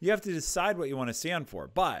 You have to decide what you want to stand for.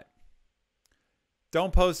 But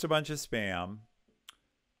don't post a bunch of spam.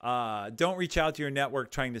 Don't reach out to your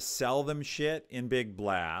network trying to sell them shit in big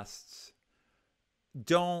blasts.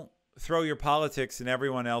 Don't throw your politics in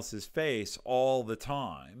everyone else's face all the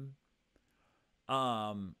time.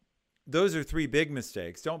 Those are three big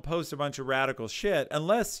mistakes. Don't post a bunch of radical shit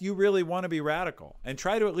unless you really want to be radical, and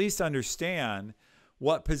try to at least understand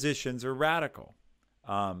what positions are radical.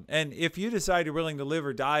 And if you decide you're willing to live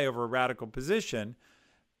or die over a radical position,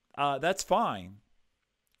 that's fine.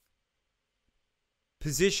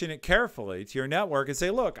 Position it carefully to your network and say,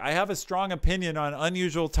 look, I have a strong opinion on an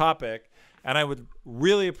unusual topic, and I would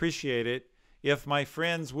really appreciate it if my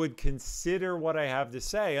friends would consider what I have to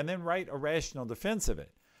say, and then write a rational defense of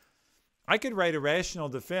it. I could write a rational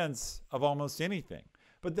defense of almost anything.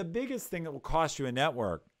 But the biggest thing that will cost you a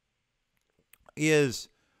network is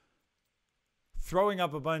throwing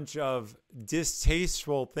up a bunch of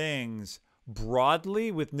distasteful things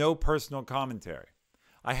broadly with no personal commentary.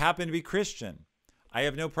 I happen to be Christian. I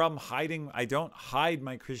have no problem hiding. I don't hide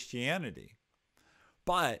my Christianity.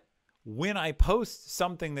 But when I post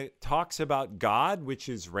something that talks about God, which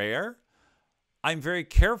is rare, I'm very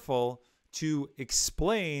careful to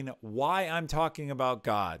explain why I'm talking about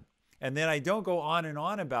God. And then I don't go on and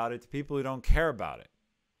on about it to people who don't care about it.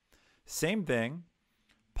 Same thing,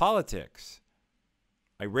 politics.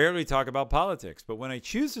 I rarely talk about politics, but when I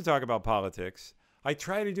choose to talk about politics, I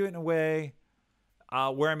try to do it in a way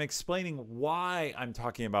where I'm explaining why I'm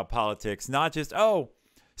talking about politics, not just, oh,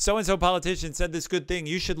 so-and-so politician said this good thing,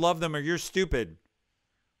 you should love them or you're stupid.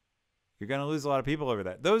 You're going to lose a lot of people over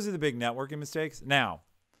that. Those are the big networking mistakes. Now,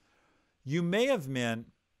 you may have meant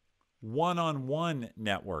one-on-one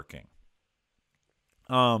networking.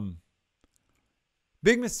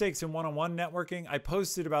 Big mistakes in one-on-one networking. I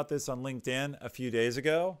posted about this on LinkedIn a few days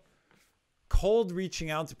ago. Cold reaching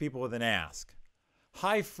out to people with an ask.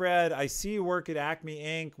 Hi, Fred. I see you work at Acme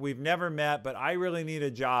Inc. We've never met, but I really need a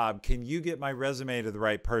job. Can you get my resume to the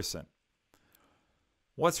right person?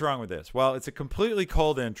 What's wrong with this? Well, it's a completely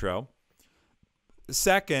cold intro.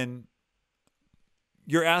 Second,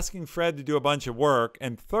 you're asking Fred to do a bunch of work.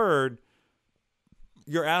 And third,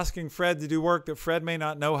 you're asking Fred to do work that Fred may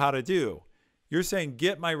not know how to do. You're saying,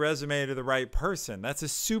 get my resume to the right person. That's a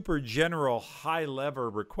super general,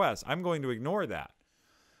 high-level request. I'm going to ignore that.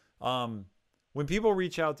 When people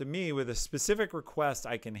reach out to me with a specific request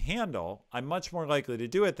I can handle, I'm much more likely to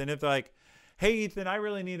do it than if they're like, hey, Ethan, I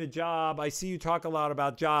really need a job. I see you talk a lot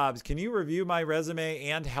about jobs. Can you review my resume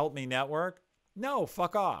and help me network? No,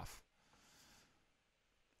 fuck off.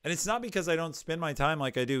 And it's not because I don't spend my time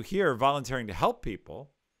like I do here volunteering to help people.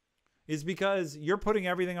 It's because you're putting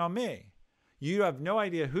everything on me. You have no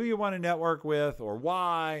idea who you want to network with or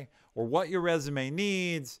why or what your resume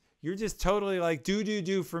needs. You're just totally like,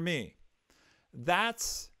 do for me.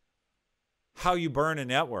 That's how you burn a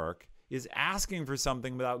network, is asking for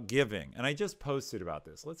something without giving. And I just posted about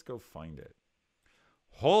this. Let's go find it.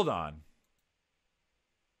 Hold on.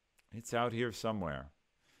 It's out here somewhere.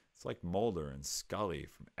 It's like Mulder and Scully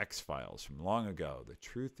from X-Files from long ago. The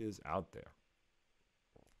truth is out there.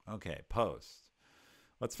 Okay, post.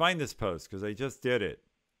 Let's find this post because I just did it.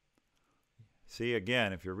 See,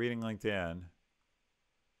 again, if you're reading LinkedIn.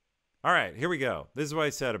 All right, here we go. This is what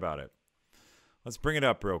I said about it. Let's bring it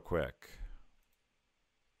up real quick.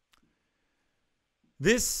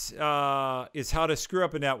 This is how to screw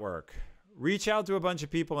up a network. Reach out to a bunch of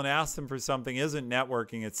people and ask them for something isn't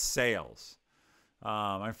networking, it's sales.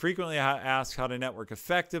 I'm frequently asked how to network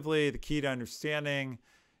effectively. The key to understanding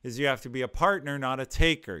is you have to be a partner, not a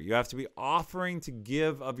taker. You have to be offering to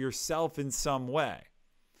give of yourself in some way.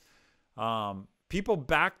 People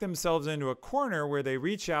back themselves into a corner where they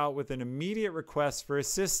reach out with an immediate request for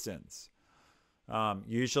assistance.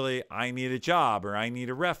 Usually, I need a job or I need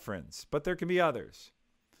a reference, but there can be others.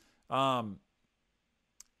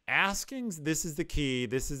 Asking, this is the key,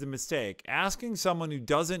 this is the mistake. Asking someone who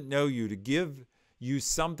doesn't know you to give you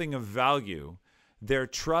something of value, their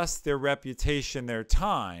trust, their reputation, their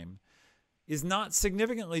time, is not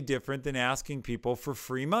significantly different than asking people for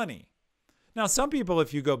free money. Now, some people,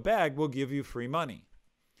 if you go beg, will give you free money,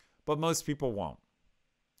 but most people won't.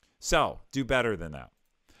 So do better than that.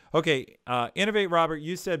 Okay, Innovate Robert,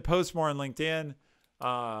 you said post more on LinkedIn,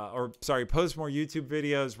 post more YouTube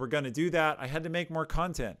videos. We're going to do that. I had to make more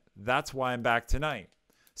content. That's why I'm back tonight.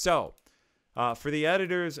 So for the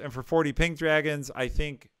editors and for 40 Pink Dragons, I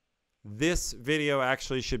think this video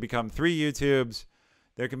actually should become 3 YouTubes.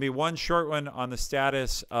 There can be one short one on the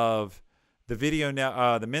status of the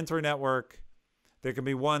the Mentor Network. There can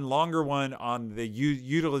be one longer one on the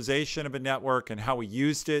utilization of a network and how we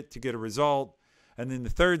used it to get a result. And then the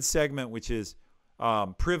third segment, which is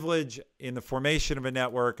privilege in the formation of a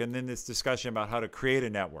network, and then this discussion about how to create a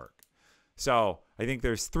network. So I think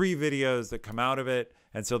there's 3 videos that come out of it,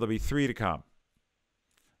 and so there'll be 3 to come.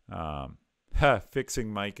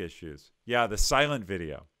 Fixing mic issues. Yeah, the silent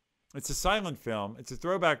video. It's a silent film. It's a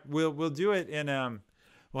throwback. We'll do it in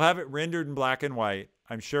we'll have it rendered in black and white.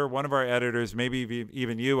 I'm sure one of our editors, maybe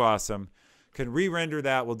even you, Awesome, can re-render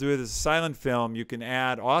that. We'll do it as a silent film. You can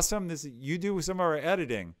add, Awesome, you do some of our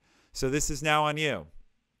editing. So this is now on you.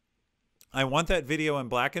 I want that video in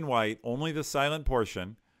black and white, only the silent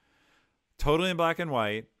portion, totally in black and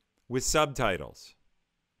white with subtitles.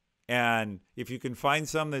 And if you can find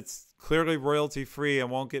some that's clearly royalty free and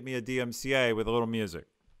won't get me a DMCA with a little music.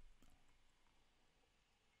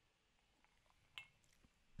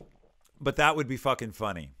 But that would be fucking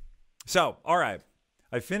funny. So, all right.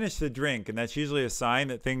 I finished the drink, and that's usually a sign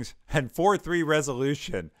that things... And 4-3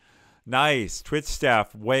 resolution. Nice. Twitch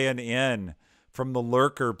staff weighing in from the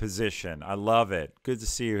lurker position. I love it. Good to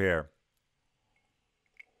see you here.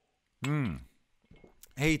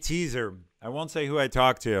 Hey, teaser. I won't say who I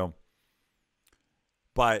talked to,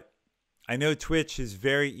 but I know Twitch is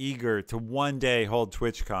very eager to one day hold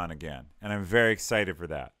TwitchCon again, and I'm very excited for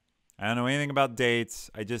that. I don't know anything about dates.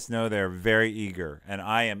 I just know they're very eager, and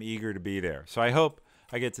I am eager to be there. So I hope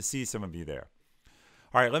I get to see some of you there.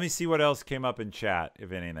 All right, let me see what else came up in chat,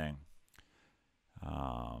 if anything.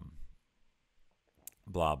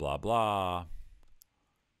 Blah, blah, blah.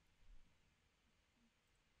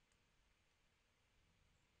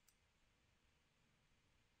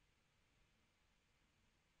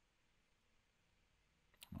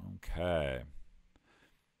 Okay.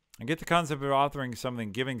 I get the concept of authoring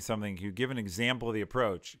something, giving something. You give an example of the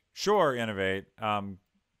approach. Sure, Innovate.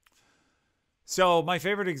 So my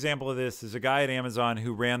favorite example of this is a guy at Amazon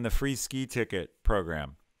who ran the free ski ticket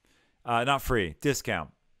program. Not free,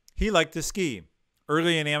 discount. He liked to ski.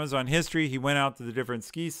 Early in Amazon history, he went out to the different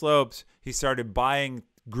ski slopes. He started buying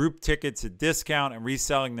group tickets at discount and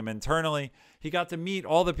reselling them internally. He got to meet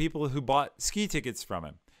all the people who bought ski tickets from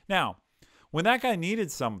him. Now, when that guy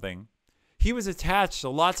needed something, he was attached to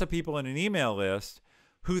lots of people in an email list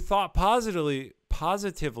who thought positively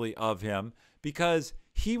of him because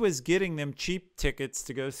he was getting them cheap tickets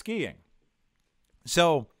to go skiing.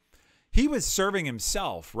 So he was serving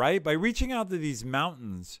himself, right? By reaching out to these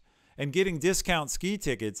mountains and getting discount ski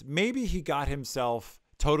tickets, maybe he got himself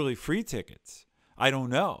totally free tickets. I don't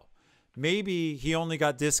know. Maybe he only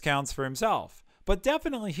got discounts for himself. But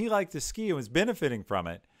definitely he liked to ski and was benefiting from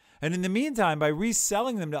it. And in the meantime, by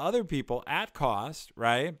reselling them to other people at cost,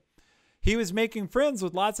 right, he was making friends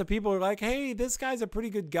with lots of people who are like, hey, this guy's a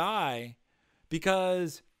pretty good guy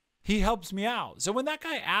because he helps me out. So when that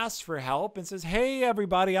guy asks for help and says, hey,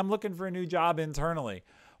 everybody, I'm looking for a new job internally,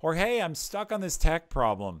 or hey, I'm stuck on this tech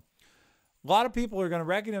problem, a lot of people are going to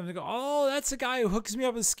recognize him and go, oh, that's the guy who hooks me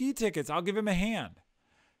up with ski tickets. I'll give him a hand.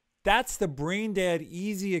 That's the brain dead,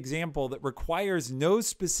 easy example that requires no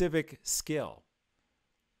specific skill.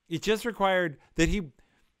 It just required that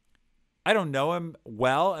I don't know him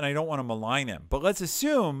well, and I don't want to malign him, but let's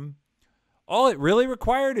assume all it really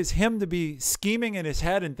required is him to be scheming in his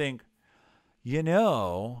head and think, you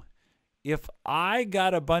know, if I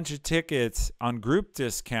got a bunch of tickets on group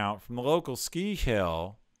discount from the local ski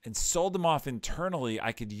hill and sold them off internally,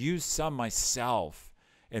 I could use some myself,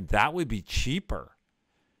 and that would be cheaper.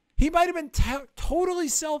 He might have been totally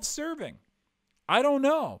self-serving. I don't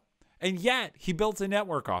know. And yet, he built a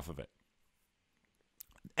network off of it.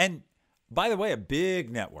 And by the way, a big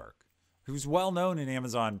network who's well known in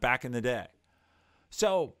Amazon back in the day.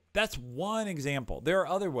 So that's one example. There are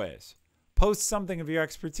other ways. Post something of your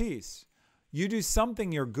expertise. You do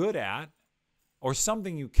something you're good at or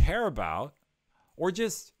something you care about, or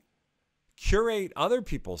just curate other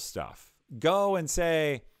people's stuff. Go and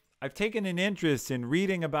say, I've taken an interest in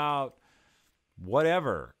reading about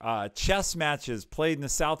whatever, chess matches played in the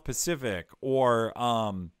South Pacific, or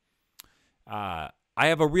I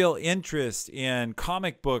have a real interest in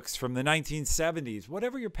comic books from the 1970s.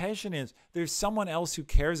 Whatever your passion is, there's someone else who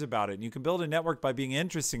cares about it. And you can build a network by being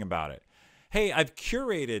interesting about it. Hey, I've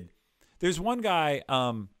curated. There's one guy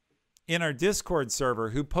in our Discord server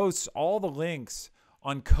who posts all the links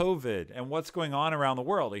on COVID and what's going on around the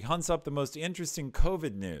world. He hunts up the most interesting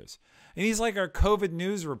COVID news. And he's like our COVID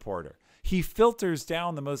news reporter. He filters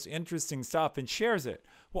down the most interesting stuff and shares it.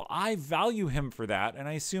 Well, I value him for that, and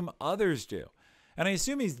I assume others do. And I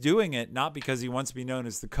assume he's doing it not because he wants to be known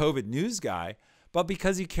as the COVID news guy, but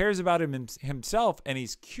because he cares about himself and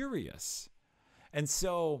he's curious. And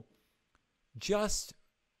so just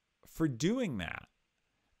for doing that,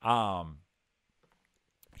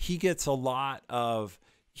 he gets a lot of,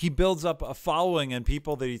 he builds up a following and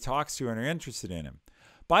people that he talks to and are interested in him.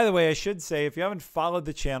 By the way, I should say, if you haven't followed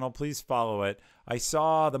the channel, please follow it. I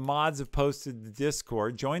saw the mods have posted the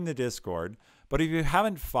Discord. Join the Discord. But if you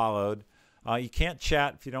haven't followed, you can't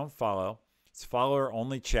chat if you don't follow. It's follower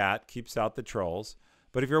only chat, keeps out the trolls.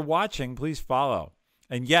 But if you're watching, please follow.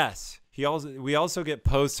 And yes, we also get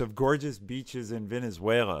posts of gorgeous beaches in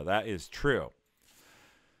Venezuela. That is true.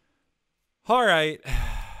 All right.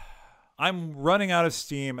 I'm running out of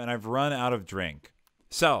steam and I've run out of drink.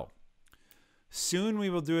 So soon we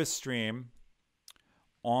will do a stream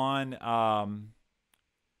on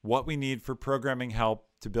what we need for programming help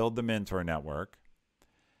to build the Mentor Network.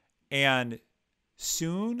 And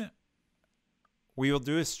soon we will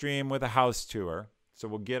do a stream with a house tour. So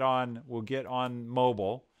we'll get on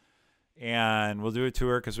mobile and we'll do a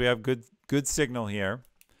tour because we have good signal here.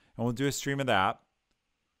 And we'll do a stream of that.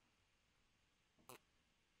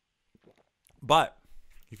 But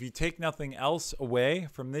if you take nothing else away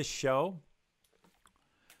from this show,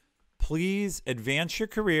 please advance your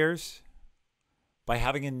careers by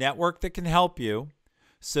having a network that can help you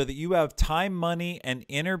so that you have time, money, and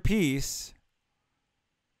inner peace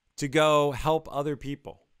to go help other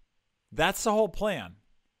people. That's the whole plan.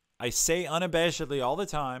 I say unabashedly all the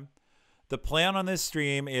time, the plan on this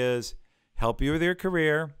stream is help you with your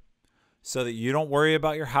career so that you don't worry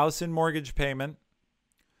about your house and mortgage payment,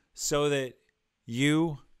 so that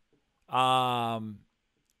you can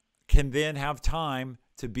then have time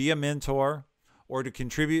to be a mentor or to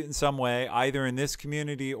contribute in some way, either in this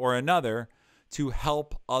community or another, to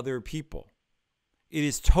help other people. It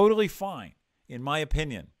is totally fine, in my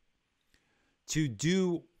opinion, to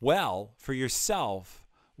do well for yourself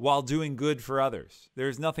while doing good for others.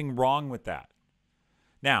 There's nothing wrong with that.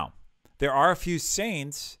 Now, there are a few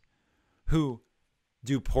saints who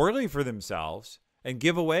do poorly for themselves and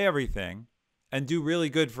give away everything and do really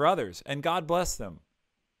good for others, and God bless them.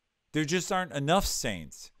 There just aren't enough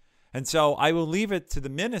saints. And so I will leave it to the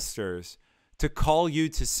ministers to call you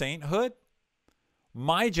to sainthood.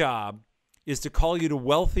 My job is to call you to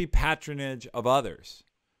wealthy patronage of others.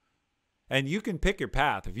 And you can pick your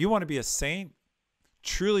path. If you want to be a saint,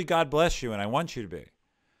 truly God bless you, and I want you to be.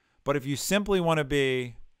 But if you simply want to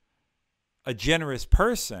be a generous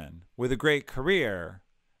person with a great career,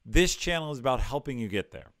 this channel is about helping you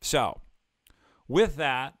get there. So with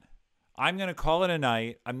that, I'm going to call it a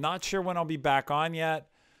night. I'm not sure when I'll be back on yet,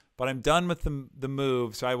 but I'm done with the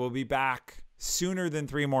move, so I will be back sooner than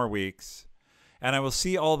 3 more weeks. And I will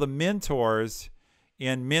see all the mentors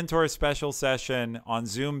in Mentor Special Session on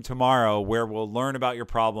Zoom tomorrow, where we'll learn about your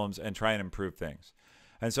problems and try and improve things.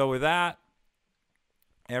 And so with that,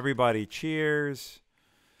 everybody, cheers.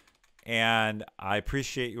 And I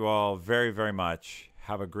appreciate you all very, very much.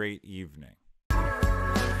 Have a great evening.